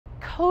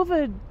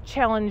COVID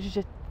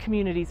challenged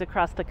communities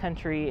across the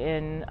country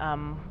in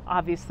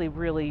obviously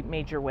really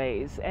major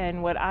ways.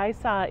 And what I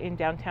saw in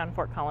downtown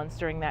Fort Collins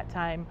during that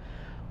time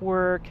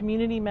were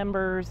community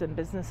members and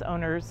business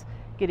owners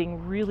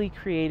getting really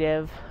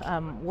creative,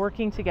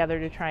 working together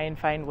to try and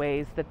find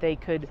ways that they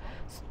could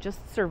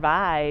just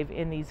survive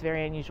in these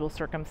very unusual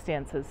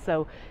circumstances.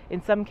 So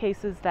in some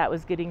cases that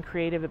was getting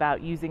creative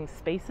about using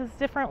spaces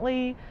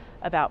differently,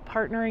 about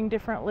partnering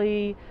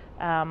differently.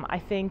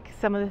 I think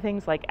some of the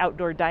things like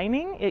outdoor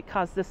dining, it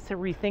caused us to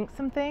rethink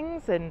some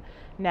things, and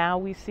now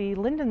we see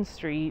Linden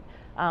Street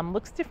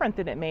looks different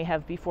than it may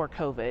have before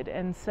COVID.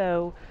 And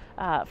so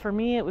for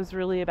me, it was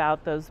really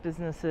about those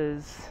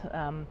businesses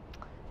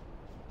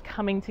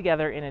coming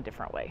together in a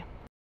different way.